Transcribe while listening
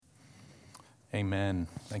Amen.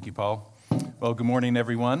 Thank you, Paul. Well, good morning,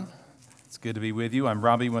 everyone. It's good to be with you. I'm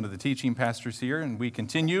Robbie, one of the teaching pastors here, and we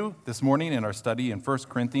continue this morning in our study in 1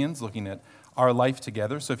 Corinthians, looking at our life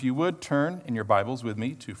together. So if you would turn in your Bibles with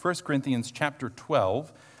me to 1 Corinthians chapter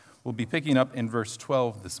 12. We'll be picking up in verse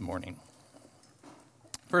 12 this morning.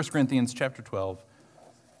 1 Corinthians chapter 12,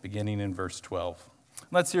 beginning in verse 12.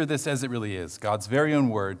 Let's hear this as it really is, God's very own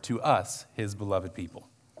word to us, his beloved people.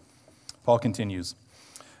 Paul continues,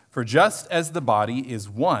 "For just as the body is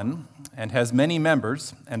one and has many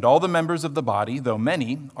members, and all the members of the body, though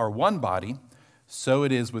many, are one body, so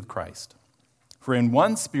it is with Christ. For in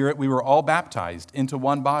one Spirit we were all baptized into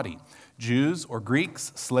one body, Jews or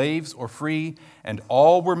Greeks, slaves or free, and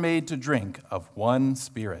all were made to drink of one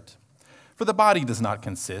Spirit. For the body does not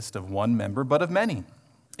consist of one member, but of many.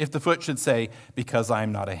 If the foot should say, 'Because I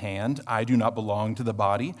am not a hand, I do not belong to the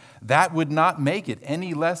body,' that would not make it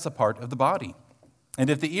any less a part of the body. And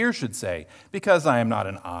if the ear should say, 'Because I am not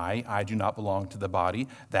an eye, I do not belong to the body,'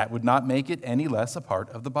 that would not make it any less a part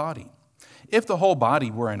of the body. If the whole body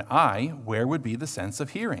were an eye, where would be the sense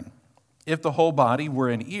of hearing? If the whole body were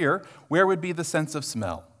an ear, where would be the sense of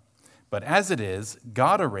smell? But as it is,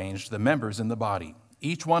 God arranged the members in the body,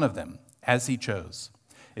 each one of them, as he chose.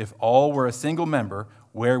 If all were a single member,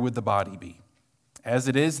 where would the body be? As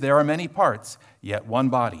it is, there are many parts, yet one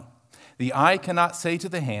body. The eye cannot say to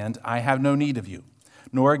the hand, 'I have no need of you,'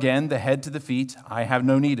 nor again the head to the feet, 'I have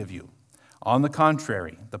no need of you.' On the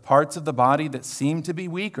contrary, the parts of the body that seem to be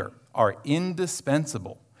weaker are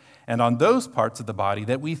indispensable. And on those parts of the body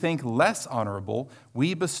that we think less honorable,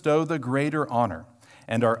 we bestow the greater honor.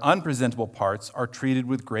 And our unpresentable parts are treated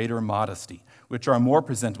with greater modesty, which our more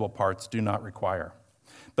presentable parts do not require.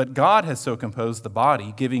 But God has so composed the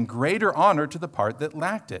body, giving greater honor to the part that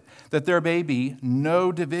lacked it, that there may be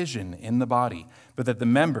no division in the body, but that the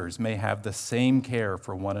members may have the same care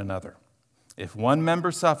for one another. If one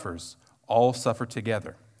member suffers, all suffer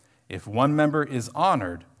together. If one member is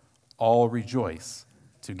honored, all rejoice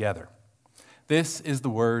together." This is the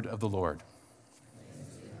word of the Lord.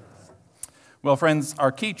 Well, friends,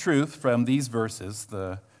 our key truth from these verses,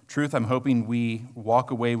 the truth I'm hoping we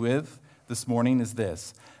walk away with this morning is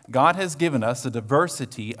this: God has given us a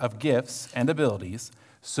diversity of gifts and abilities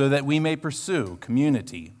so that we may pursue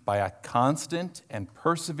community by a constant and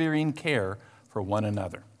persevering care for one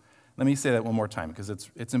another. Let me say that one more time because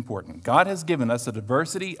it's important. God has given us a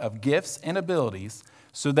diversity of gifts and abilities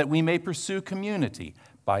so that we may pursue community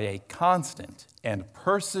by a constant and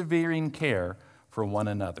persevering care for one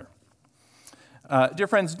another. Dear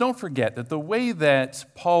friends, don't forget that the way that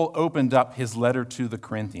Paul opened up his letter to the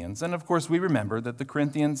Corinthians, and of course we remember that the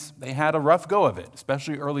Corinthians, they had a rough go of it,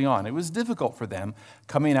 especially early on. It was difficult for them,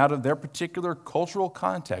 coming out of their particular cultural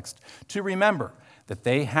context, to remember that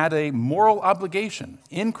they had a moral obligation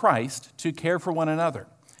in Christ to care for one another.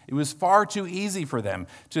 It was far too easy for them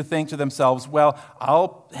to think to themselves, well,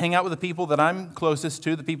 I'll hang out with the people that I'm closest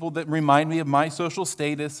to, the people that remind me of my social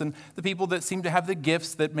status, and the people that seem to have the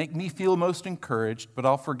gifts that make me feel most encouraged, but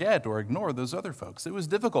I'll forget or ignore those other folks. It was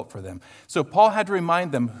difficult for them. So Paul had to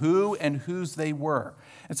remind them who and whose they were.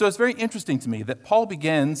 And so it's very interesting to me that Paul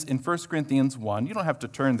begins in 1 Corinthians 1. You don't have to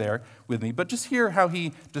turn there with me, but just hear how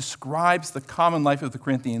he describes the common life of the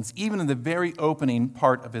Corinthians, even in the very opening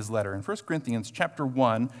part of his letter. In 1 Corinthians chapter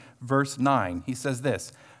 1, verse 9, he says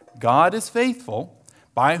this: "God is faithful,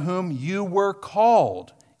 by whom you were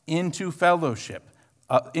called into fellowship,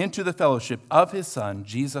 into the fellowship of his Son,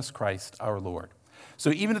 Jesus Christ our Lord." So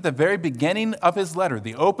even at the very beginning of his letter,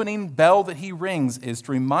 the opening bell that he rings is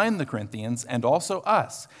to remind the Corinthians and also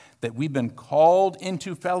us that we've been called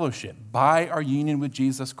into fellowship by our union with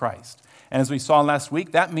Jesus Christ. And as we saw last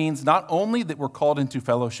week, that means not only that we're called into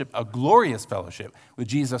fellowship, a glorious fellowship with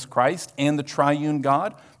Jesus Christ and the triune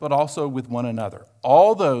God, but also with one another.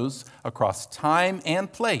 All those across time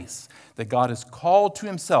and place that God has called to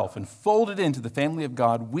himself and folded into the family of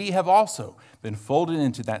God, we have also been folded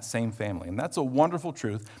into that same family. And that's a wonderful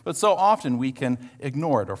truth, but so often we can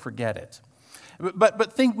ignore it or forget it.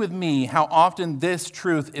 But think with me how often this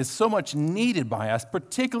truth is so much needed by us,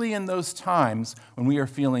 particularly in those times when we are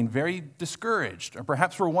feeling very discouraged, or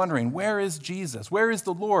perhaps we're wondering, where is Jesus? Where is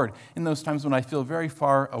the Lord in those times when I feel very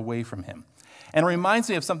far away from him? And it reminds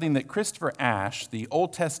me of something that Christopher Ash, the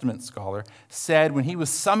Old Testament scholar, said when he was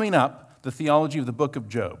summing up the theology of the book of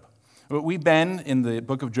Job. We've been in the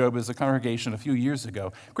book of Job as a congregation a few years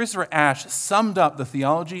ago. Christopher Ash summed up the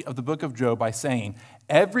theology of the book of Job by saying,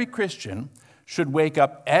 every Christian should wake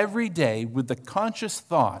up every day with the conscious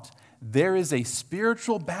thought, there is a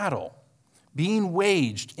spiritual battle being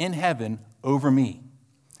waged in heaven over me,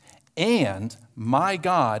 and my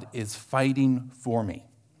God is fighting for me.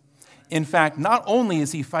 In fact, not only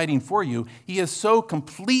is he fighting for you, he is so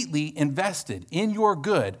completely invested in your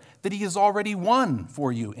good that he has already won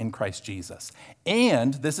for you in Christ Jesus.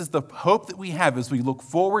 And this is the hope that we have as we look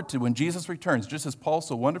forward to when Jesus returns, just as Paul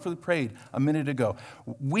so wonderfully prayed a minute ago.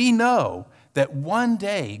 We know that one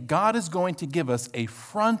day God is going to give us a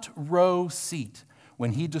front row seat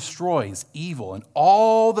when he destroys evil and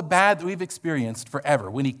all the bad that we've experienced forever,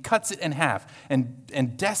 when he cuts it in half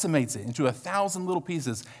and decimates it into 1,000 little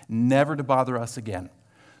pieces, never to bother us again.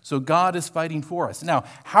 So God is fighting for us. Now,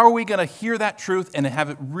 how are we going to hear that truth and have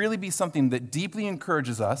it really be something that deeply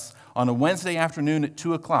encourages us on a Wednesday afternoon at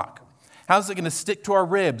 2 o'clock? How's it going to stick to our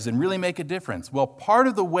ribs and really make a difference? Well, part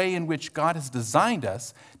of the way in which God has designed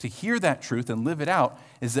us to hear that truth and live it out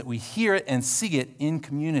is that we hear it and see it in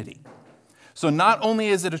community. So not only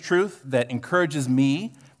is it a truth that encourages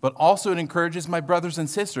me, but also it encourages my brothers and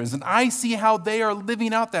sisters. And I see how they are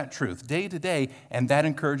living out that truth day to day, and that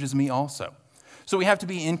encourages me also. So we have to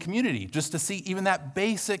be in community just to see even that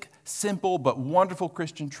basic, simple, but wonderful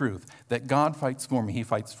Christian truth that God fights for me. He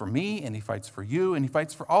fights for me, and he fights for you, and he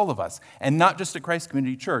fights for all of us. And not just at Christ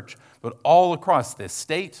Community Church, but all across this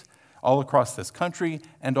state, all across this country,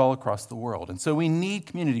 and all across the world. And so we need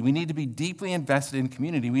community. We need to be deeply invested in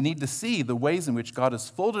community. We need to see the ways in which God has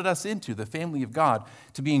folded us into the family of God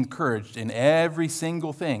to be encouraged in every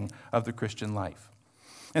single thing of the Christian life.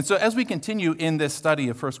 And so as we continue in this study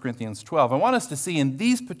of 1 Corinthians 12, I want us to see in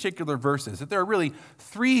these particular verses that there are really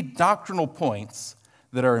 3 doctrinal points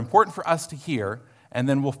that are important for us to hear, and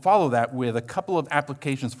then we'll follow that with a couple of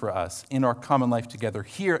applications for us in our common life together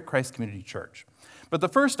here at Christ Community Church. But the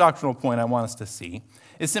first doctrinal point I want us to see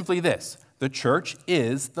is simply this: the church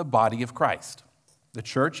is the body of Christ. The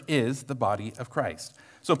church is the body of Christ.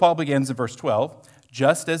 So Paul begins in verse 12,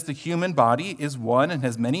 just as the human body is one and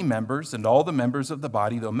has many members, and all the members of the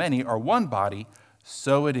body, though many, are one body,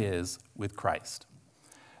 so it is with Christ.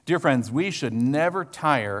 Dear friends, we should never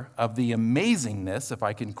tire of the amazingness, if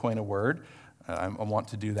I can coin a word, I want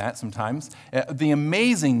to do that sometimes, the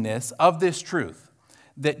amazingness of this truth,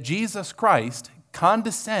 that Jesus Christ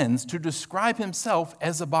condescends to describe himself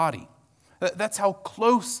as a body. That's how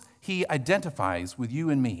close he identifies with you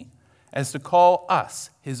and me, as to call us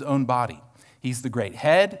his own body. He's the great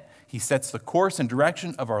head. He sets the course and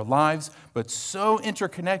direction of our lives, but so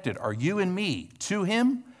interconnected are you and me to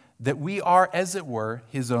him that we are, as it were,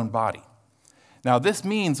 his own body. Now, this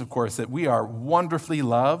means, of course, that we are wonderfully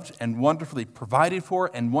loved and wonderfully provided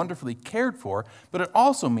for and wonderfully cared for, but it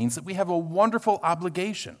also means that we have a wonderful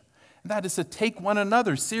obligation. And that is to take one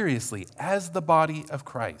another seriously as the body of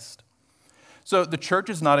Christ. So the church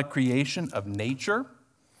is not a creation of nature.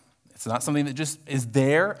 It's not something that just is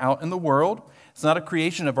there out in the world. It's not a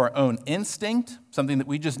creation of our own instinct, something that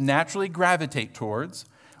we just naturally gravitate towards.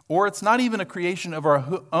 Or it's not even a creation of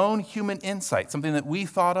our own human insight, something that we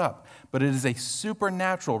thought up. But it is a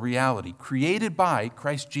supernatural reality created by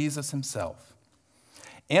Christ Jesus himself.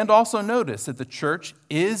 And also notice that the church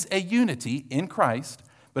is a unity in Christ,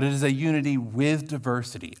 but it is a unity with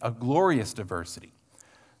diversity, a glorious diversity.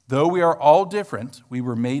 Though we are all different, we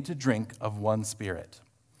were made to drink of one Spirit.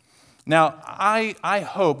 Now, I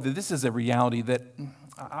hope that this is a reality that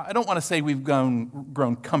I don't want to say we've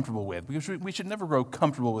grown comfortable with, because we should never grow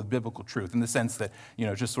comfortable with biblical truth in the sense that,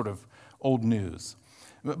 just sort of old news.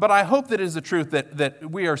 But I hope that it is a truth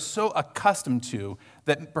that we are so accustomed to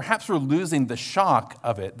that perhaps we're losing the shock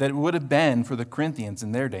of it that it would have been for the Corinthians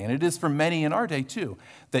in their day, and it is for many in our day too,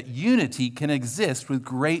 that unity can exist with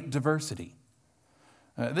great diversity.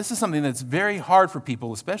 This is something that's very hard for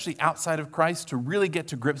people, especially outside of Christ, to really get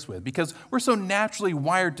to grips with, because we're so naturally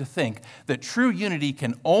wired to think that true unity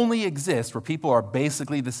can only exist where people are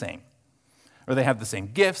basically the same, or they have the same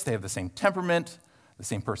gifts, they have the same temperament, the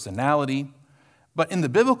same personality. But in the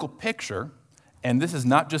biblical picture, and this is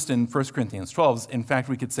not just in 1 Corinthians 12, in fact,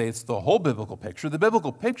 we could say it's the whole biblical picture. The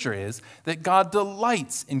biblical picture is that God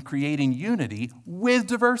delights in creating unity with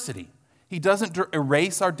diversity. He doesn't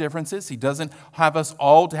erase our differences. He doesn't have us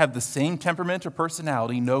all to have the same temperament or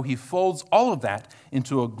personality. No, he folds all of that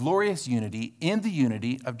into a glorious unity in the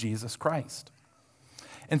unity of Jesus Christ.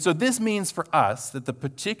 And so this means for us that the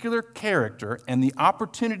particular character and the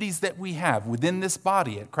opportunities that we have within this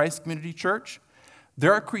body at Christ Community Church,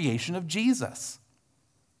 they're a creation of Jesus.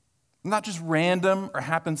 Not just random or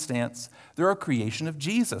happenstance. They're a creation of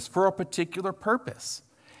Jesus for a particular purpose.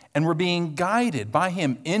 And we're being guided by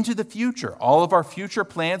him into the future. All of our future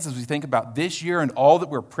plans as we think about this year and all that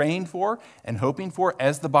we're praying for and hoping for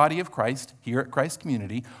as the body of Christ here at Christ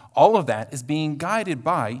Community, all of that is being guided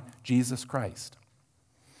by Jesus Christ.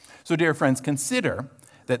 So, dear friends, consider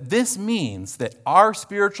that this means that our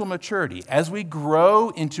spiritual maturity, as we grow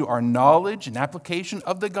into our knowledge and application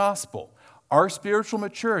of the gospel, our spiritual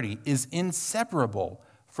maturity is inseparable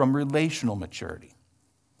from relational maturity.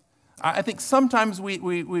 I think sometimes we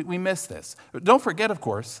miss this. But don't forget, of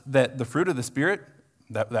course, that the fruit of the Spirit,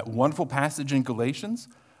 that wonderful passage in Galatians,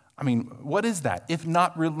 I mean, what is that if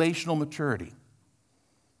not relational maturity?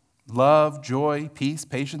 Love, joy, peace,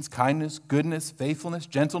 patience, kindness, goodness, faithfulness,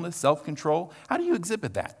 gentleness, self-control. How do you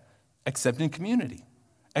exhibit that? Except in community,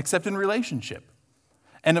 except in relationship.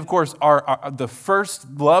 And of course, the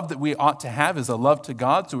first love that we ought to have is a love to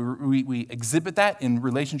God, so we exhibit that in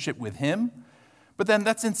relationship with Him. But then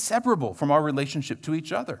that's inseparable from our relationship to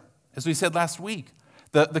each other. As we said last week,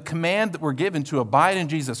 the command that we're given to abide in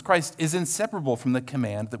Jesus Christ is inseparable from the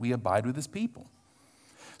command that we abide with His people.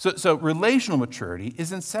 So relational maturity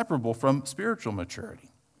is inseparable from spiritual maturity.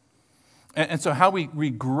 And so how we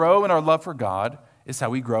grow in our love for God is how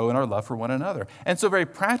we grow in our love for one another. And so very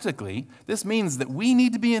practically, this means that we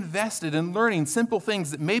need to be invested in learning simple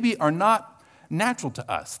things that maybe are not natural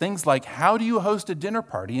to us. Things like, how do you host a dinner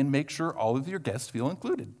party and make sure all of your guests feel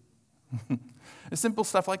included? Simple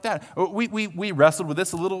stuff like that. We wrestled with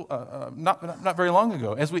this a little, not very long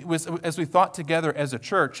ago, as we thought together as a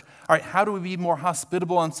church. All right, how do we be more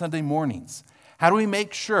hospitable on Sunday mornings? How do we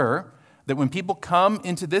make sure that when people come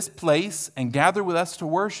into this place and gather with us to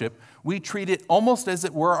worship, we treat it almost as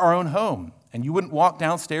it were our own home? And you wouldn't walk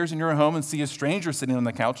downstairs in your home and see a stranger sitting on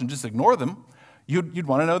the couch and just ignore them. You'd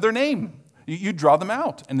want to know their name. You draw them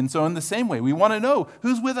out. And so in the same way, we want to know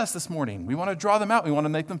who's with us this morning. We want to draw them out. We want to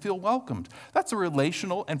make them feel welcomed. That's a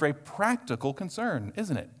relational and very practical concern,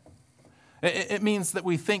 isn't it? It means that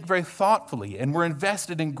we think very thoughtfully and we're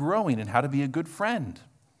invested in growing in how to be a good friend.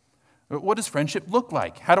 What does friendship look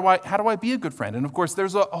like? How do I be a good friend? And of course,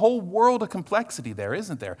 there's a whole world of complexity there,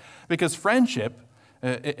 isn't there? Because friendship,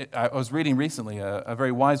 I was reading recently a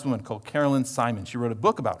very wise woman called Carolyn Simon. She wrote a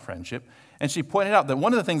book about friendship. And she pointed out that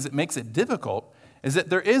one of the things that makes it difficult is that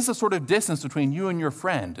there is a sort of distance between you and your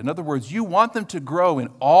friend. In other words, you want them to grow in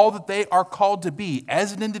all that they are called to be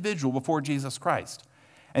as an individual before Jesus Christ.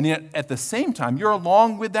 And yet, at the same time, you're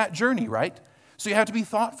along with that journey, right? So you have to be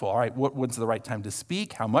thoughtful. All right, when's the right time to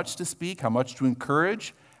speak? How much to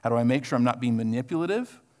encourage? How do I make sure I'm not being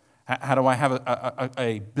manipulative? How do I have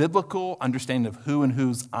a biblical understanding of who and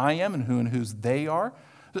whose I am and who and whose they are?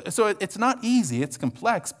 So it's not easy, it's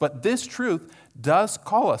complex, but this truth does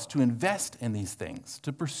call us to invest in these things,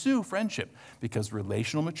 to pursue friendship, because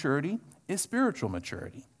relational maturity is spiritual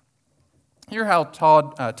maturity. Hear how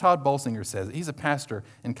Todd Balsinger says it. He's a pastor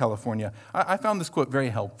in California. I found this quote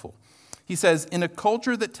very helpful. He says, in a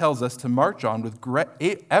culture that tells us to march on with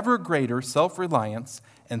ever greater self-reliance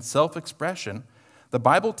and self-expression, the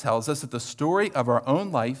Bible tells us that the story of our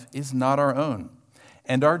own life is not our own,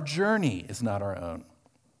 and our journey is not our own.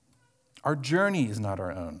 Our journey is not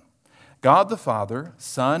our own. God the Father,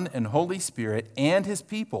 Son, and Holy Spirit and His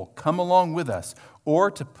people come along with us,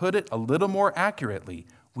 or to put it a little more accurately,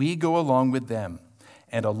 we go along with them.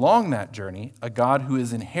 And along that journey, a God who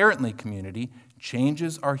is inherently community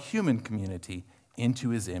changes our human community into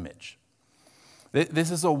His image.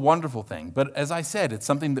 This is a wonderful thing, but as I said, it's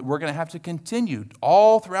something that we're going to have to continue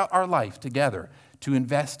all throughout our life together to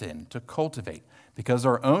invest in, to cultivate, because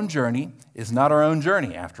our own journey is not our own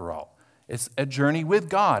journey after all. It's a journey with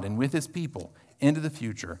God and with His people into the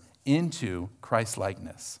future, into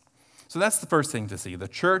Christ-likeness. So that's the first thing to see. The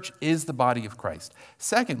church is the body of Christ.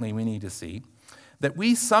 Secondly, we need to see that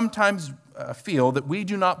we sometimes feel that we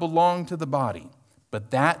do not belong to the body,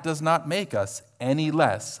 but that does not make us any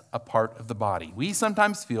less a part of the body. We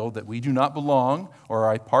sometimes feel that we do not belong or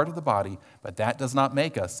are a part of the body, but that does not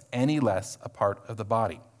make us any less a part of the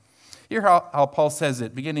body. Hear how Paul says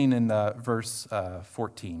it, beginning in verse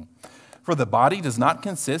 14. For the body does not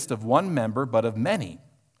consist of one member, but of many.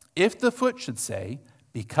 If the foot should say,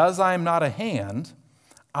 because I am not a hand,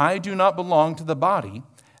 I do not belong to the body,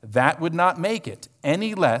 that would not make it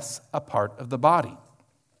any less a part of the body.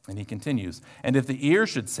 And he continues, and if the ear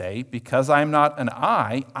should say, because I am not an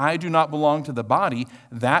eye, I do not belong to the body,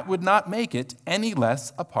 that would not make it any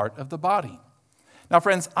less a part of the body. Now,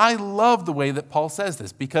 friends, I love the way that Paul says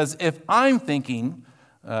this, because if I'm thinking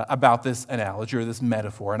about this analogy or this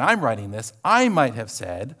metaphor, and I'm writing this, I might have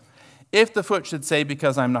said, if the foot should say,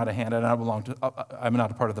 because I'm not a hand and I'm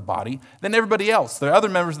not a part of the body, then everybody else, the other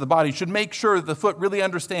members of the body, should make sure that the foot really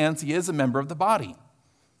understands he is a member of the body.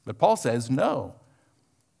 But Paul says, no.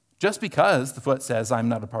 Just because the foot says, I'm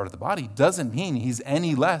not a part of the body, doesn't mean he's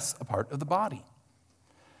any less a part of the body.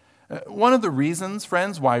 One of the reasons,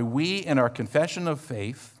 friends, why we in our confession of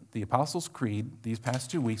faith the Apostles' Creed these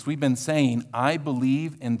past 2 weeks, we've been saying, I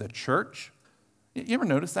believe in the church. You ever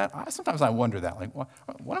notice that? Sometimes I wonder that. Like,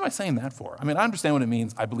 what am I saying that for? I mean, I understand what it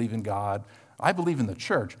means. I believe in God. I believe in the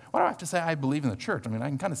church. Why do I have to say I believe in the church? I mean, I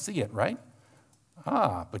can kind of see it, right?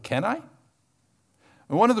 But can I?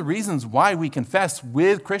 And one of the reasons why we confess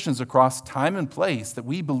with Christians across time and place that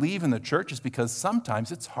we believe in the church is because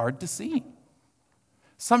sometimes it's hard to see.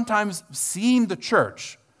 Sometimes seeing the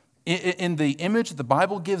church in the image that the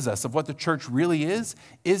Bible gives us of what the church really is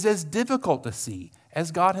as difficult to see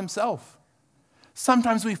as God himself.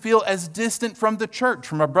 Sometimes we feel as distant from the church,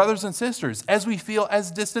 from our brothers and sisters, as we feel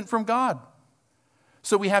as distant from God.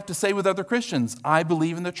 So we have to say with other Christians, I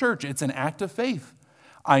believe in the church. It's an act of faith.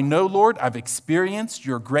 I know, Lord, I've experienced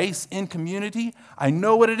your grace in community. I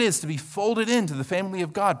know what it is to be folded into the family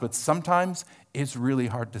of God, but sometimes it's really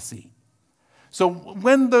hard to see. So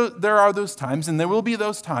when there are those times, and there will be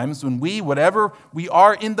those times when whatever we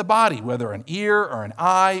are in the body, whether an ear or an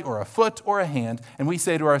eye or a foot or a hand, and we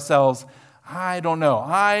say to ourselves, I don't know,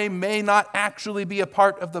 I may not actually be a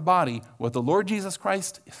part of the body. What the Lord Jesus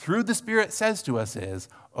Christ, through the Spirit, says to us is,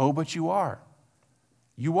 oh, but you are.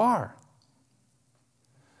 You are.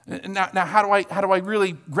 Now, how do I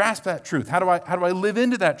really grasp that truth? How do I live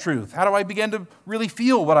into that truth? How do I begin to really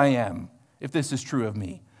feel what I am, if this is true of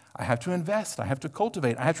me? I have to invest. I have to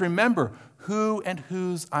cultivate. I have to remember who and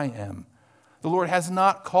whose I am. The Lord has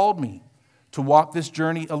not called me to walk this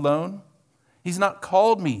journey alone. He's not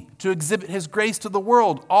called me to exhibit his grace to the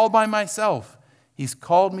world all by myself. He's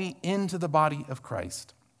called me into the body of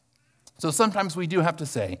Christ. So sometimes we do have to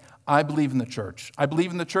say, I believe in the church. I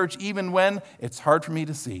believe in the church even when it's hard for me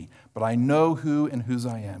to see, but I know who and whose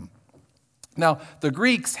I am. Now, the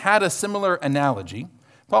Greeks had a similar analogy.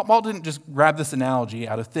 Paul didn't just grab this analogy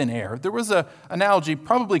out of thin air. There was an analogy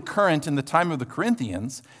probably current in the time of the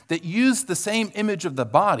Corinthians that used the same image of the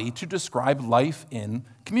body to describe life in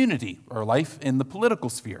community or life in the political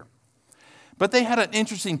sphere. But they had an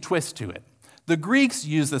interesting twist to it. The Greeks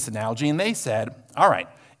used this analogy and they said, all right,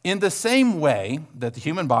 in the same way that the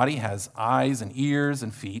human body has eyes and ears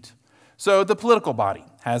and feet, so the political body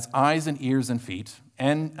has eyes and ears and feet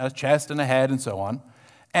and a chest and a head and so on.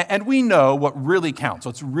 And we know what really counts,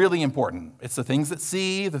 what's really important. It's the things that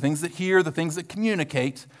see, the things that hear, the things that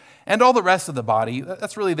communicate, and all the rest of the body,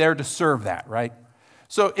 that's really there to serve that, right?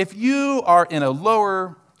 So if you are in a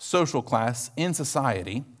lower social class in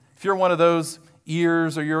society, if you're one of those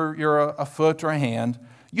ears or you're a foot or a hand,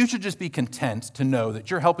 you should just be content to know that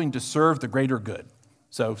you're helping to serve the greater good.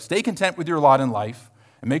 So stay content with your lot in life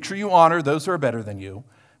and make sure you honor those who are better than you,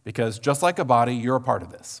 because just like a body, you're a part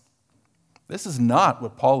of this. This is not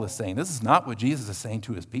what Paul is saying. This is not what Jesus is saying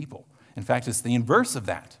to his people. In fact, it's the inverse of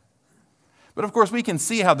that. But of course, we can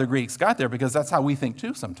see how the Greeks got there because that's how we think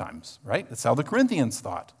too sometimes, right? That's how the Corinthians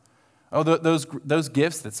thought. Oh, those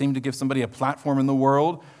gifts that seem to give somebody a platform in the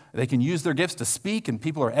world, they can use their gifts to speak and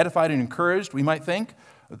people are edified and encouraged, we might think.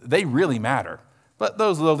 They really matter. But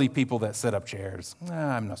those lowly people that set up chairs,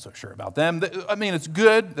 I'm not so sure about them. I mean, it's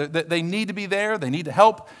good. They need to be there. They need to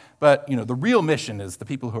help. But, the real mission is the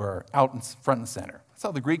people who are out in front and center. That's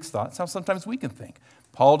how the Greeks thought. That's how sometimes we can think.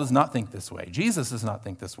 Paul does not think this way. Jesus does not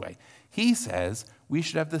think this way. He says we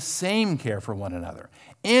should have the same care for one another.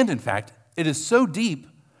 And, in fact, it is so deep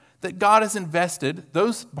that God has invested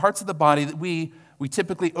those parts of the body that we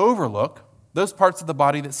typically overlook, those parts of the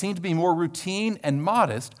body that seem to be more routine and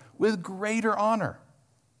modest, with greater honor.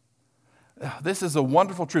 This is a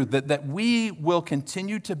wonderful truth that we will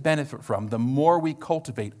continue to benefit from the more we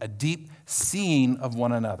cultivate a deep seeing of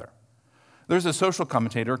one another. There's a social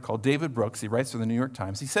commentator called David Brooks. He writes for the New York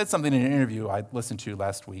Times. He said something in an interview I listened to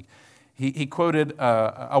last week. He quoted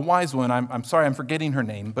a wise woman. I'm sorry, I'm forgetting her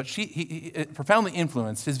name, but it profoundly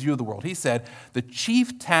influenced his view of the world. He said, the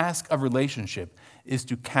chief task of relationship is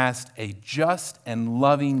to cast a just and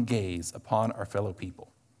loving gaze upon our fellow people.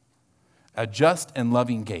 A just and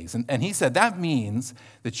loving gaze. And he said that means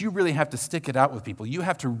that you really have to stick it out with people. You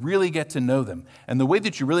have to really get to know them. And the way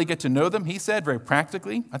that you really get to know them, he said very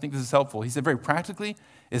practically, I think this is helpful, he said very practically,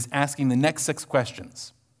 is asking the next 6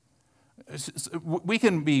 questions. We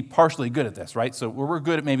can be partially good at this, right? So we're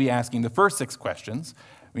good at maybe asking the first 6 questions.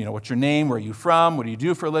 What's your name? Where are you from? What do you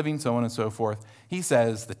do for a living? So on and so forth. He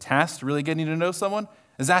says the task to really getting to know someone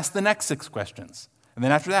is ask the next 6 questions. And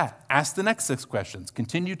then after that, ask the next 6 questions.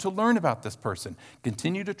 Continue to learn about this person.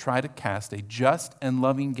 Continue to try to cast a just and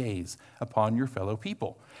loving gaze upon your fellow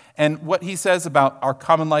people. And what he says about our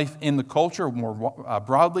common life in the culture more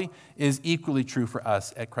broadly is equally true for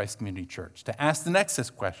us at Christ Community Church. To ask the next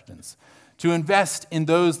 6 questions. to invest in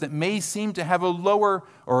those that may seem to have a lower,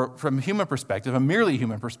 or from a human perspective, a merely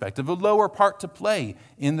human perspective, a lower part to play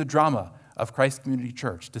in the drama of Christ Community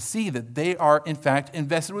Church, to see that they are, in fact,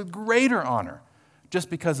 invested with greater honor just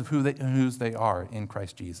because of whose they are in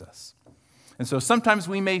Christ Jesus. And so sometimes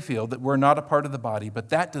we may feel that we're not a part of the body, but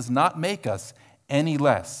that does not make us any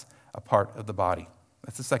less a part of the body.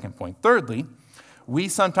 That's the second point. Thirdly, we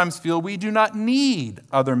sometimes feel we do not need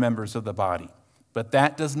other members of the body, but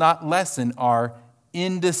that does not lessen our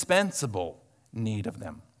indispensable need of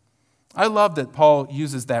them. I love that Paul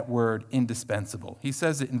uses that word indispensable. He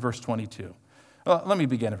says it in verse 22. Well, let me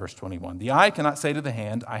begin at verse 21. The eye cannot say to the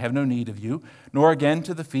hand, I have no need of you, nor again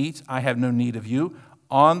to the feet, I have no need of you.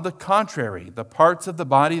 On the contrary, the parts of the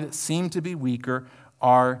body that seem to be weaker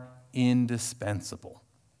are indispensable.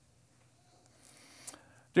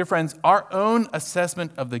 Dear friends, our own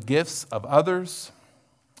assessment of the gifts of others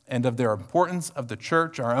and of their importance of the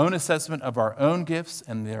church, our own assessment of our own gifts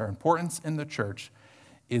and their importance in the church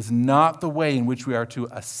is not the way in which we are to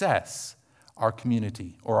assess our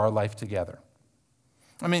community or our life together.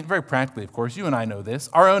 I mean, very practically, of course, you and I know this.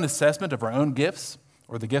 Our own assessment of our own gifts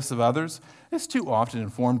or the gifts of others is too often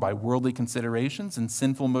informed by worldly considerations and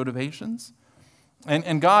sinful motivations.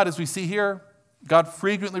 And God, as we see here, God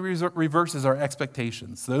frequently reverses our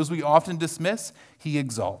expectations. Those we often dismiss, he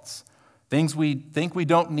exalts. Things we think we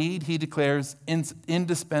don't need, he declares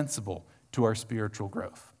indispensable to our spiritual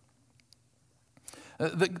growth.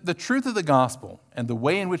 The truth of the gospel and the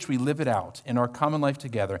way in which we live it out in our common life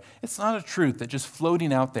together, it's not a truth that's just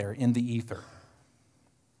floating out there in the ether.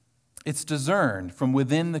 It's discerned from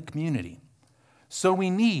within the community. So we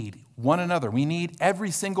need one another. We need every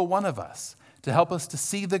single one of us to help us to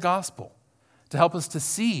see the gospel, to help us to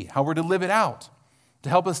see how we're to live it out, to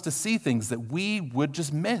help us to see things that we would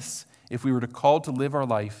just miss if we were called to live our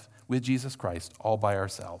life with Jesus Christ all by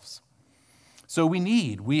ourselves. So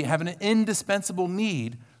we have an indispensable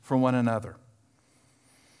need for one another.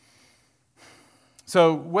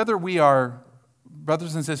 So whether we are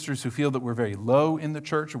brothers and sisters who feel that we're very low in the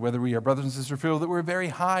church, or whether we are brothers and sisters who feel that we're very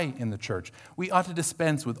high in the church, we ought to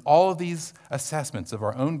dispense with all of these assessments of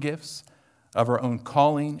our own gifts, of our own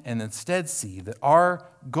calling, and instead see that our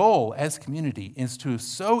goal as community is to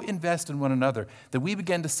so invest in one another that we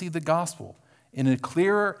begin to see the gospel in a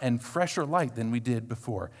clearer and fresher light than we did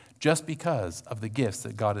before, just because of the gifts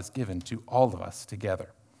that God has given to all of us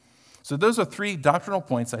together. So those are three doctrinal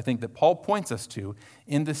points I think that Paul points us to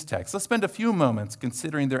in this text. Let's spend a few moments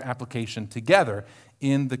considering their application together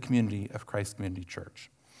in the community of Christ Community Church.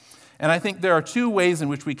 And I think there are two ways in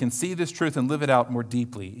which we can see this truth and live it out more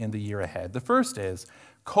deeply in the year ahead. The first is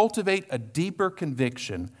cultivate a deeper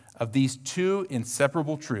conviction of these two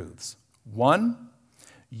inseparable truths. One,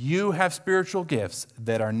 you have spiritual gifts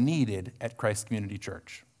that are needed at Christ Community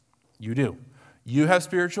Church. You do. You have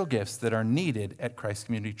spiritual gifts that are needed at Christ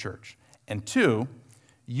Community Church. And two,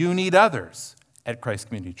 you need others at Christ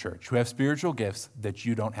Community Church who have spiritual gifts that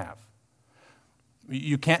you don't have.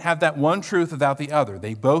 You can't have that one truth without the other.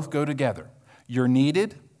 They both go together. You're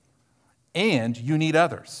needed and you need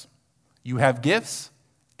others. You have gifts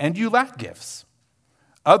and you lack gifts.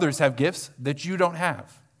 Others have gifts that you don't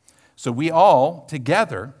have. So we all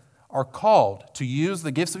together are called to use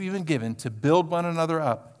the gifts that we've been given to build one another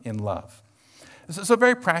up in love. So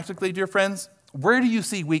very practically, dear friends, where do you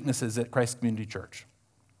see weaknesses at Christ Community Church?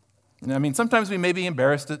 I mean, sometimes we may be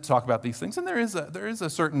embarrassed to talk about these things, and there is a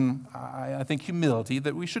certain, I think, humility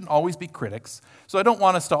that we shouldn't always be critics. So I don't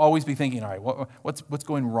want us to always be thinking, all right, what's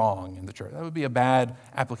going wrong in the church? That would be a bad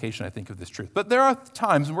application, I think, of this truth. But there are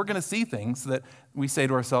times when we're going to see things that we say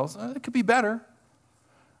to ourselves, it could be better.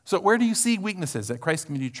 So where do you see weaknesses at Christ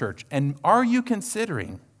Community Church? And are you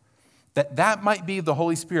considering that might be the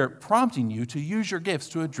Holy Spirit prompting you to use your gifts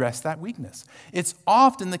to address that weakness? It's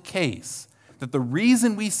often the case that the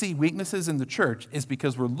reason we see weaknesses in the church is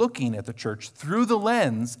because we're looking at the church through the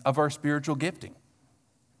lens of our spiritual gifting.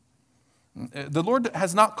 The Lord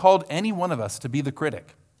has not called any one of us to be the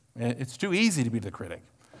critic. It's too easy to be the critic.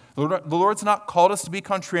 The Lord's not called us to be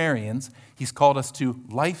contrarians. He's called us to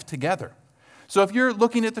life together. So if you're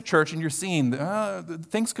looking at the church and you're seeing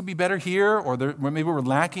things could be better here, or maybe we're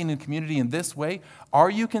lacking in community in this way, are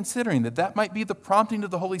you considering that might be the prompting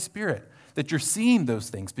of the Holy Spirit, that you're seeing those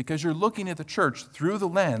things because you're looking at the church through the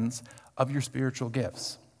lens of your spiritual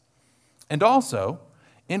gifts? And also,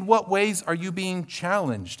 in what ways are you being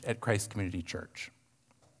challenged at Christ Community Church?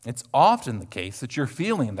 It's often the case that you're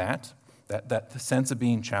feeling that sense of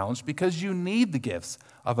being challenged because you need the gifts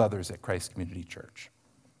of others at Christ Community Church.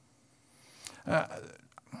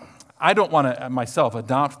 I don't want to myself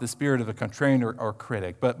adopt the spirit of a contrarian or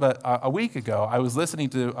critic, but a week ago I was listening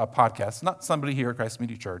to a podcast, not somebody here at Christ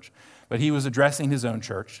Community Church, but he was addressing his own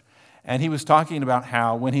church, and he was talking about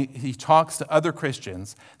how when he talks to other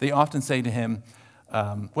Christians, they often say to him,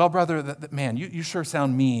 well, brother, man, you sure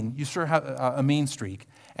sound mean. You sure have a mean streak.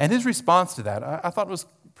 And his response to that, I thought was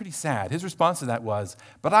pretty sad. His response to that was,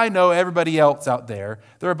 but I know everybody else out there,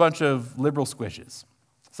 they're a bunch of liberal squishes,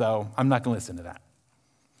 so I'm not going to listen to that.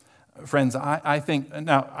 Friends, I think,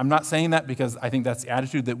 now I'm not saying that because I think that's the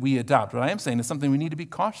attitude that we adopt. What I am saying is something we need to be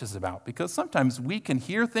cautious about, because sometimes we can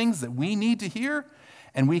hear things that we need to hear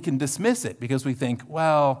and we can dismiss it because we think,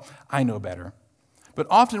 well, I know better. But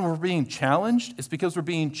often we're being challenged, it's because we're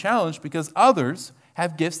being challenged because others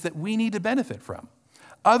have gifts that we need to benefit from.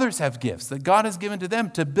 Others have gifts that God has given to them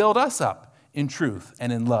to build us up in truth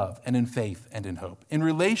and in love and in faith and in hope, in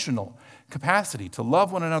relational capacity to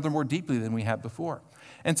love one another more deeply than we have before.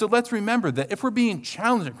 And so let's remember that if we're being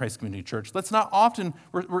challenged at Christ Community Church, let's not often,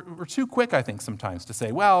 we're too quick, I think, sometimes to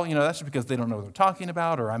say, well, that's just because they don't know what they're talking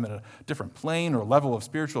about, or I'm at a different plane or level of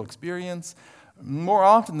spiritual experience. More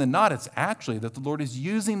often than not, it's actually that the Lord is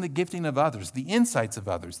using the gifting of others, the insights of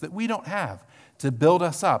others that we don't have, to build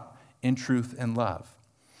us up in truth and love.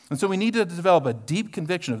 And so we need to develop a deep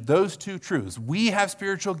conviction of those two truths. We have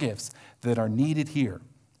spiritual gifts that are needed here.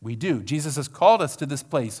 We do. Jesus has called us to this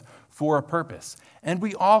place for a purpose. And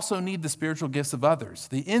we also need the spiritual gifts of others,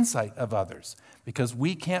 the insight of others, because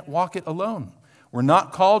we can't walk it alone. We're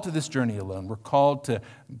not called to this journey alone. We're called to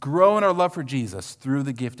grow in our love for Jesus through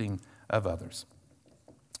the gifting of others.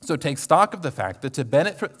 So take stock of the fact that to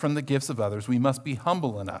benefit from the gifts of others, we must be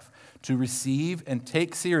humble enough to receive and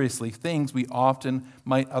take seriously things we often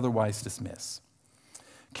might otherwise dismiss.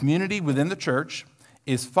 Community within the church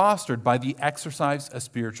is fostered by the exercise of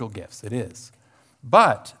spiritual gifts. It is.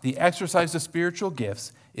 But the exercise of spiritual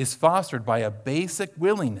gifts is fostered by a basic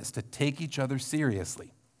willingness to take each other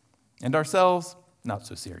seriously, and ourselves not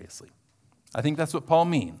so seriously. I think that's what Paul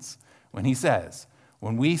means when he says,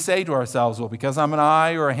 when we say to ourselves, well, because I'm an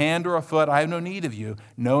eye or a hand or a foot, I have no need of you.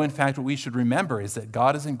 No, in fact, what we should remember is that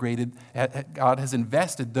God has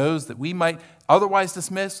invested those that we might otherwise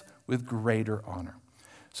dismiss with greater honor.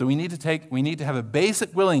 So we need to have a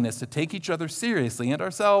basic willingness to take each other seriously and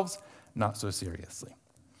ourselves not so seriously.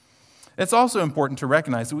 It's also important to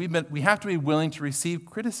recognize that we have to be willing to receive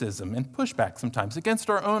criticism and pushback sometimes against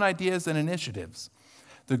our own ideas and initiatives.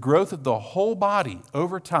 The growth of the whole body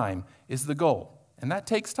over time is the goal. And that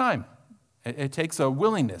takes time. It takes a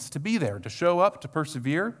willingness to be there, to show up, to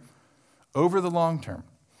persevere over the long term.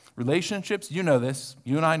 Relationships, you know this,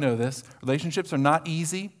 you and I know this, relationships are not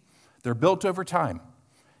easy. They're built over time.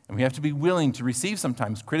 And we have to be willing to receive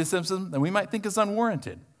sometimes criticism that we might think is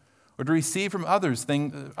unwarranted, or to receive from others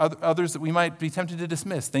that we might be tempted to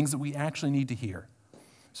dismiss, things that we actually need to hear.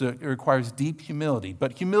 So it requires deep humility,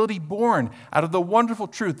 but humility born out of the wonderful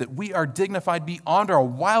truth that we are dignified beyond our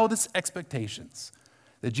wildest expectations,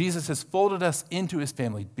 that Jesus has folded us into his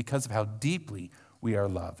family because of how deeply we are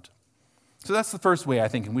loved. So that's the first way, I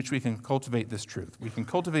think, in which we can cultivate this truth. We can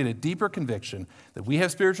cultivate a deeper conviction that we have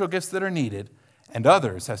spiritual gifts that are needed, and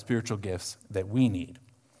others have spiritual gifts that we need.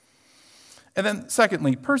 And then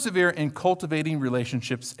secondly, persevere in cultivating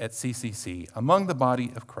relationships at CCC among the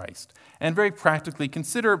body of Christ. And very practically,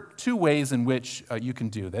 consider two ways in which you can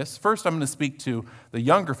do this. First, I'm going to speak to the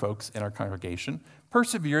younger folks in our congregation.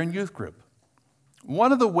 Persevere in youth group.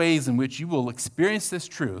 One of the ways in which you will experience this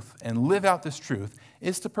truth and live out this truth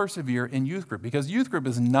is to persevere in youth group, because youth group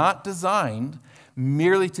is not designed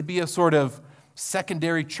merely to be a sort of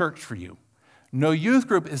secondary church for you. No, youth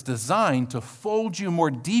group is designed to fold you more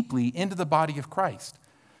deeply into the body of Christ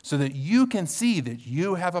so that you can see that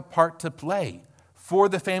you have a part to play for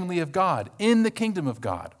the family of God, in the kingdom of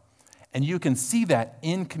God. And you can see that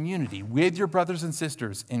in community with your brothers and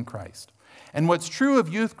sisters in Christ. And what's true of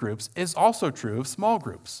youth groups is also true of small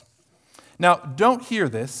groups. Now, don't hear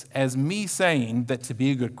this as me saying that to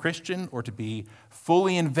be a good Christian or to be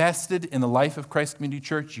fully invested in the life of Christ Community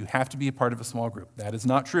Church, you have to be a part of a small group. That is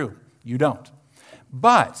not true. You don't.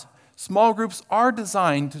 But small groups are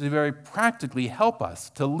designed to very practically help us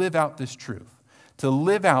to live out this truth, to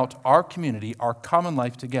live out our community, our common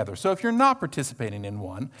life together. So if you're not participating in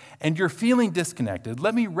one and you're feeling disconnected,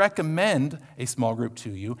 let me recommend a small group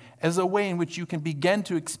to you as a way in which you can begin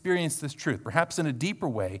to experience this truth, perhaps in a deeper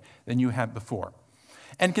way than you had before.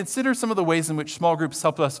 And consider some of the ways in which small groups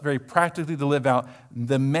help us very practically to live out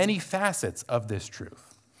the many facets of this truth.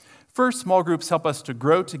 First, small groups help us to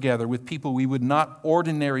grow together with people we would not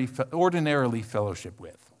ordinarily fellowship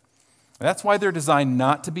with. And that's why they're designed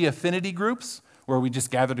not to be affinity groups where we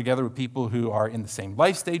just gather together with people who are in the same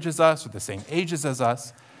life stage as us or the same ages as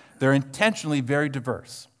us. They're intentionally very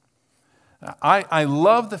diverse. I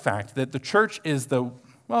love the fact that the church is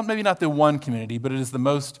maybe not the one community, but it is the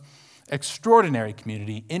most extraordinary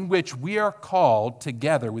community in which we are called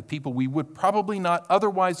together with people we would probably not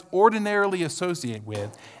otherwise ordinarily associate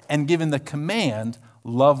with and given the command,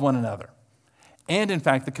 love one another. And in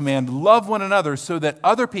fact, the command, love one another so that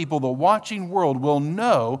other people, the watching world, will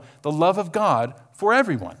know the love of God for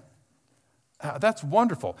everyone. That's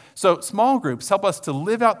wonderful. So small groups help us to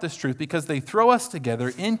live out this truth because they throw us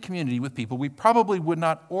together in community with people we probably would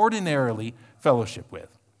not ordinarily fellowship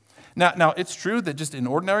with. Now, it's true that just in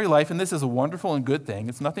ordinary life, and this is a wonderful and good thing,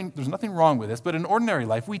 there's nothing wrong with this, but in ordinary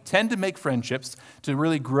life, we tend to make friendships to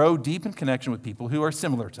really grow deep in connection with people who are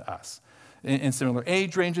similar to us, in similar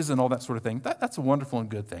age ranges and all that sort of thing. That's a wonderful and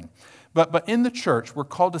good thing. But in the church, we're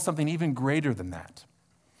called to something even greater than that.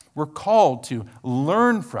 We're called to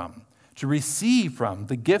learn from, to receive from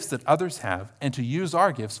the gifts that others have, and to use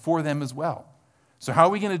our gifts for them as well. So how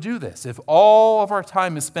are we going to do this? If all of our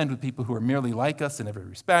time is spent with people who are merely like us in every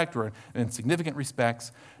respect or in significant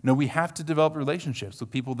respects, no, we have to develop relationships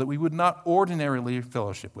with people that we would not ordinarily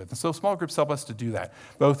fellowship with. And so small groups help us to do that,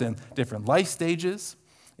 both in different life stages,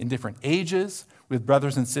 in different ages, with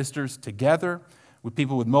brothers and sisters together, with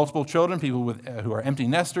people with multiple children, people who are empty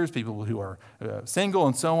nesters, people who are single,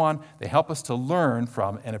 and so on. They help us to learn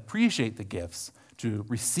from and appreciate the gifts, to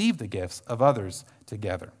receive the gifts of others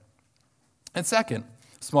together. And second,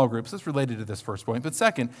 small groups, is related to this first point, but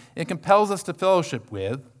second, it compels us to fellowship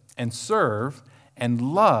with and serve and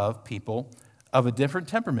love people of a different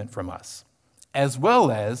temperament from us, as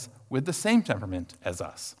well as with the same temperament as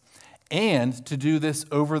us, and to do this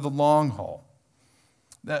over the long haul.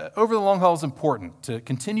 Over the long haul is important, to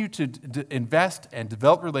continue to invest and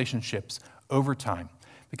develop relationships over time,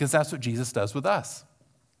 because that's what Jesus does with us.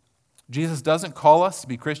 Jesus doesn't call us to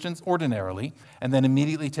be Christians ordinarily and then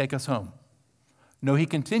immediately take us home. No, he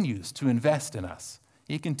continues to invest in us.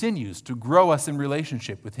 He continues to grow us in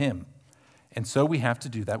relationship with him. And so we have to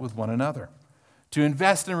do that with one another, to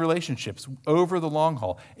invest in relationships over the long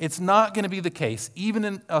haul. It's not going to be the case, even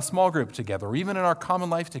in a small group together, or even in our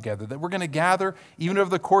common life together, that we're going to gather even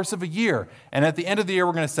over the course of a year. And at the end of the year,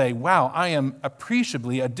 we're going to say, wow, I am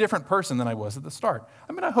appreciably a different person than I was at the start.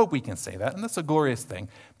 I mean, I hope we can say that, and that's a glorious thing.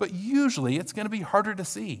 But usually it's going to be harder to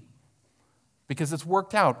see, because it's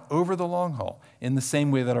worked out over the long haul in the same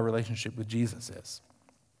way that our relationship with Jesus is.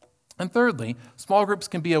 And thirdly, small groups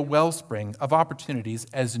can be a wellspring of opportunities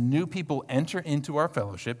as new people enter into our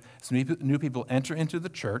fellowship, as new people enter into the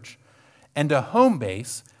church, and a home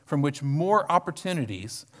base from which more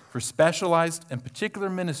opportunities for specialized and particular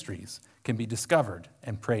ministries can be discovered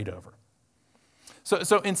and prayed over.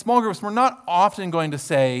 So in small groups, we're not often going to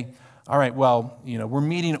say, all right, well, we're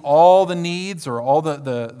meeting all the needs or all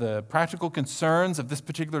the practical concerns of this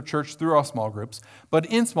particular church through our small groups. But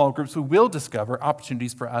in small groups, we will discover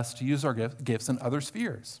opportunities for us to use our gifts in other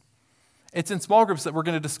spheres. It's in small groups that we're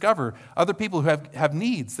going to discover other people who have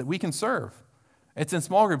needs that we can serve. It's in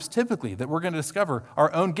small groups, typically, that we're going to discover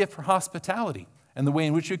our own gift for hospitality and the way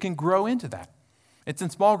in which we can grow into that. It's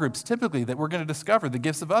in small groups, typically, that we're going to discover the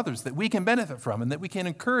gifts of others that we can benefit from and that we can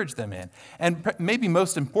encourage them in. And maybe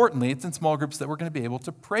most importantly, it's in small groups that we're going to be able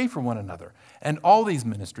to pray for one another and all these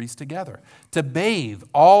ministries together, to bathe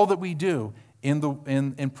all that we do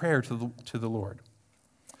in prayer to the Lord.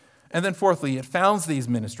 And then fourthly, it founds these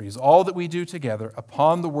ministries, all that we do together,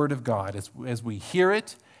 upon the Word of God as we hear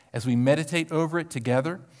it, as we meditate over it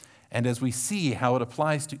together, and as we see how it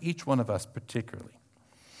applies to each one of us particularly.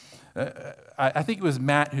 I think it was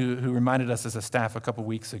Matt who reminded us as a staff a couple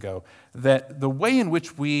weeks ago that the way in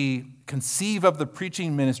which we conceive of the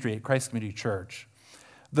preaching ministry at Christ Community Church,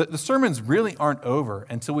 the sermons really aren't over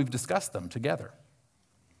until we've discussed them together.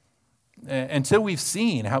 Until we've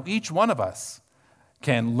seen how each one of us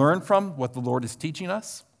can learn from what the Lord is teaching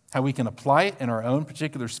us, how we can apply it in our own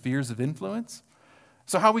particular spheres of influence.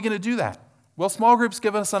 So how are we going to do that? Well, small groups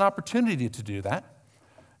give us an opportunity to do that.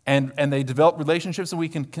 And they develop relationships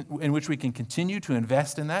in which we can continue to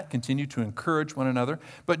invest in that, continue to encourage one another.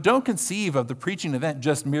 But don't conceive of the preaching event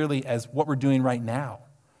just merely as what we're doing right now.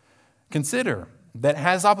 Consider that it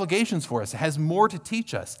has obligations for us. It has more to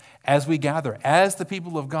teach us as we gather, as the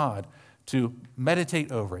people of God, to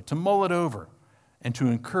meditate over it, to mull it over, and to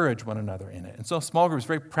encourage one another in it. And so small groups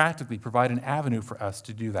very practically provide an avenue for us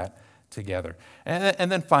to do that together.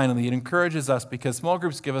 And then finally, it encourages us because small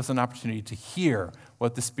groups give us an opportunity to hear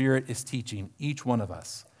what the Spirit is teaching each one of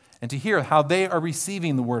us and to hear how they are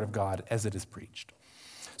receiving the Word of God as it is preached.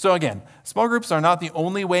 So again, small groups are not the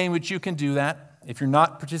only way in which you can do that. If you're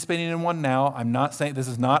not participating in one now, I'm not saying this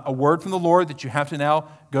is not a word from the Lord that you have to now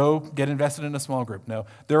go get invested in a small group. No,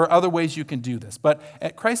 there are other ways you can do this. But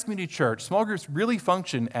at Christ Community Church, small groups really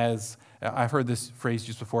function as, I've heard this phrase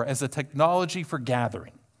used before, as a technology for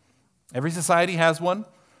gathering. Every society has one.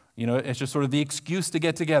 It's just sort of the excuse to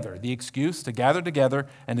get together, the excuse to gather together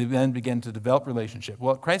and to then begin to develop relationship.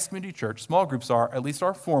 Well, at Christ Community Church, small groups are, at least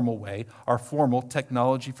our formal way, our formal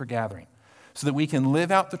technology for gathering, so that we can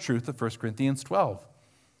live out the truth of 1 Corinthians 12,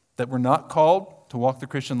 that we're not called to walk the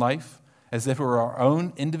Christian life as if it were our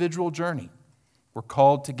own individual journey. We're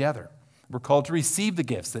called together. We're called to receive the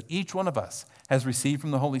gifts that each one of us has received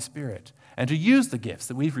from the Holy Spirit and to use the gifts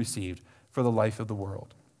that we've received for the life of the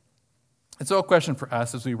world. And so a question for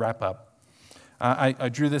us as we wrap up. I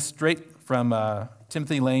drew this straight from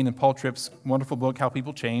Timothy Lane and Paul Tripp's wonderful book, How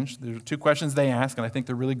People Change. There are two questions they ask, and I think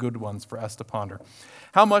they're really good ones for us to ponder.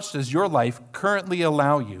 How much does your life currently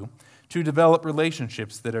allow you to develop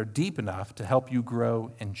relationships that are deep enough to help you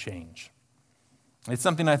grow and change? It's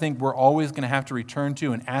something I think we're always going to have to return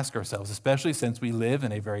to and ask ourselves, especially since we live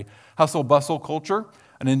in a very hustle-bustle culture,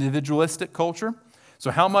 an individualistic culture. So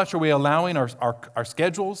how much are we allowing our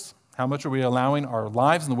schedules, how much are we allowing our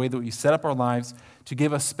lives and the way that we set up our lives to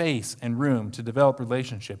give us space and room to develop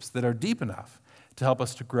relationships that are deep enough to help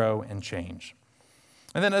us to grow and change?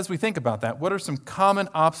 And then as we think about that, what are some common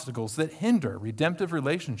obstacles that hinder redemptive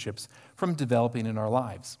relationships from developing in our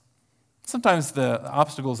lives? Sometimes the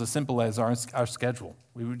obstacle is as simple as our schedule.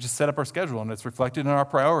 We would just set up our schedule and it's reflected in our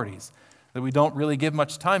priorities, that we don't really give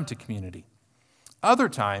much time to community. Other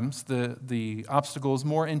times, the obstacle is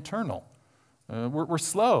more internal. We're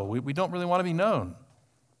slow. We don't really want to be known.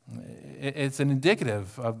 It's an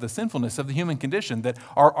indicative of the sinfulness of the human condition, that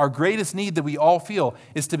our greatest need that we all feel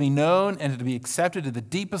is to be known and to be accepted at the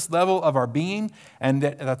deepest level of our being, and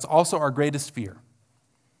that's also our greatest fear.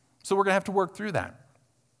 So we're going to have to work through that.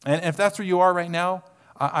 And if that's where you are right now,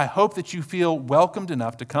 I hope that you feel welcomed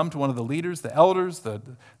enough to come to one of the leaders, the elders, the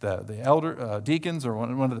elder deacons, or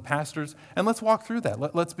one of the pastors, and let's walk through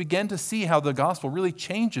that. Let's begin to see how the gospel really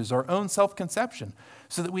changes our own self-conception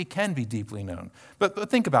so that we can be deeply known.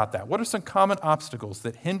 But think about that. What are some common obstacles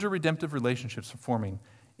that hinder redemptive relationships from forming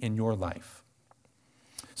in your life?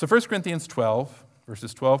 So 1 Corinthians 12,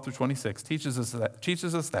 verses 12 through 26, teaches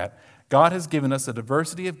us that God has given us a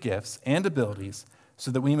diversity of gifts and abilities so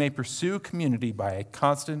that we may pursue community by a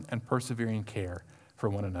constant and persevering care for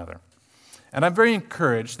one another. And I'm very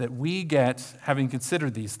encouraged that we get, having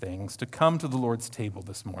considered these things, to come to the Lord's table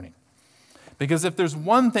this morning. Because if there's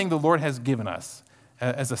one thing the Lord has given us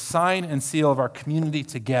as a sign and seal of our community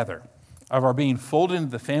together, of our being folded into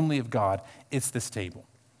the family of God, it's this table.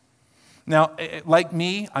 Now, like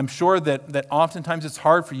me, I'm sure that oftentimes it's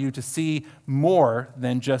hard for you to see more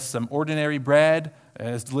than just some ordinary bread,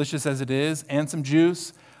 as delicious as it is, and some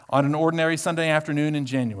juice on an ordinary Sunday afternoon in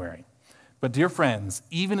January. But dear friends,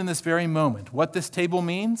 even in this very moment, what this table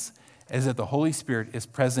means is that the Holy Spirit is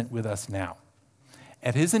present with us now.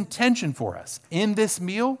 And his intention for us in this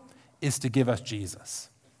meal is to give us Jesus.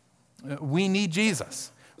 We need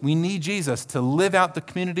Jesus. We need Jesus to live out the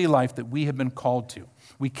community life that we have been called to.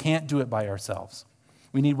 We can't do it by ourselves.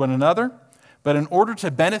 We need one another, but in order to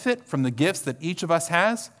benefit from the gifts that each of us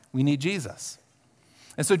has, we need Jesus.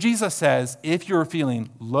 And so Jesus says, if you're feeling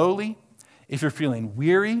lowly, if you're feeling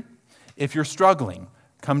weary, if you're struggling,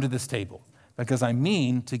 come to this table, because I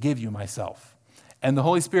mean to give you myself. And the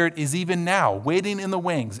Holy Spirit is even now waiting in the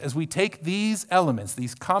wings as we take these elements,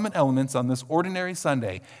 these common elements on this ordinary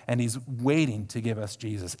Sunday, and he's waiting to give us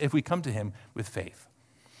Jesus if we come to him with faith.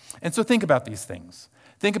 And so think about these things.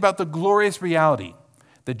 Think about the glorious reality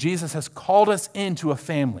that Jesus has called us into a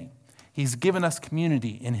family. He's given us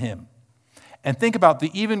community in him. And think about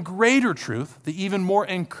the even greater truth, the even more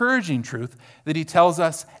encouraging truth that he tells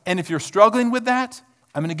us, and if you're struggling with that,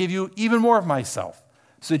 I'm going to give you even more of myself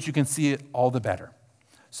so that you can see it all the better.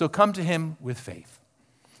 So come to him with faith.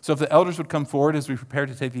 So if the elders would come forward as we prepare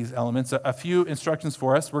to take these elements, a few instructions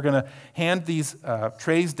for us. We're going to hand these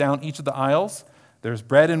trays down each of the aisles. There's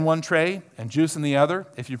bread in one tray and juice in the other.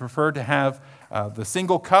 If you prefer to have the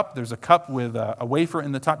single cup, there's a cup with a wafer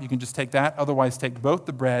in the top. You can just take that. Otherwise, take both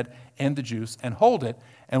the bread and the juice and hold it,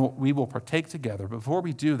 and we will partake together. Before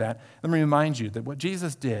we do that, let me remind you that what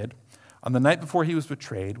Jesus did on the night before he was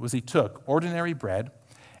betrayed was he took ordinary bread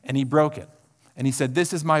and he broke it. And he said,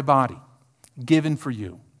 "This is my body, given for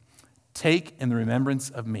you. Take in the remembrance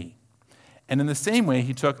of me." And in the same way,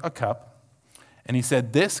 he took a cup and he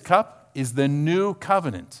said, "This cup is the new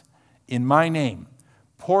covenant in my name,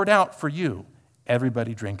 poured out for you.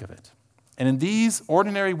 Everybody drink of it." And in these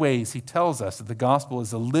ordinary ways, he tells us that the gospel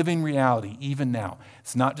is a living reality even now.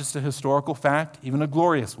 It's not just a historical fact, even a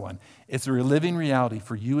glorious one. It's a living reality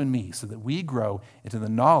for you and me so that we grow into the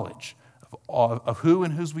knowledge of who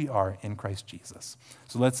and whose we are in Christ Jesus.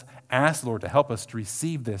 So let's ask the Lord to help us to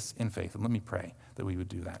receive this in faith. And let me pray that we would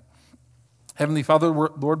do that. Heavenly Father,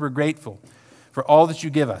 Lord, we're grateful for all that you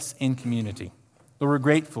give us in community. Lord, we're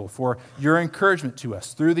grateful for your encouragement to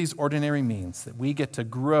us through these ordinary means that we get to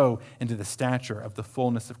grow into the stature of the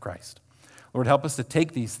fullness of Christ. Lord, help us to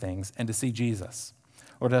take these things and to see Jesus.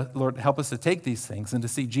 Lord, help us to take these things and to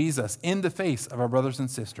see Jesus in the face of our brothers and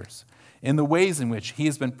sisters, in the ways in which he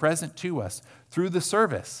has been present to us through the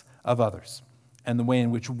service of others, and the way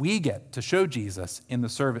in which we get to show Jesus in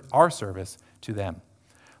our service to them.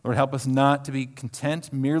 Lord, help us not to be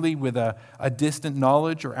content merely with a distant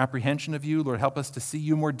knowledge or apprehension of you. Lord, help us to see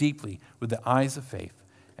you more deeply with the eyes of faith.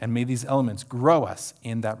 And may these elements grow us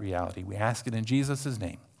in that reality. We ask it in Jesus'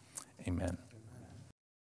 name. Amen.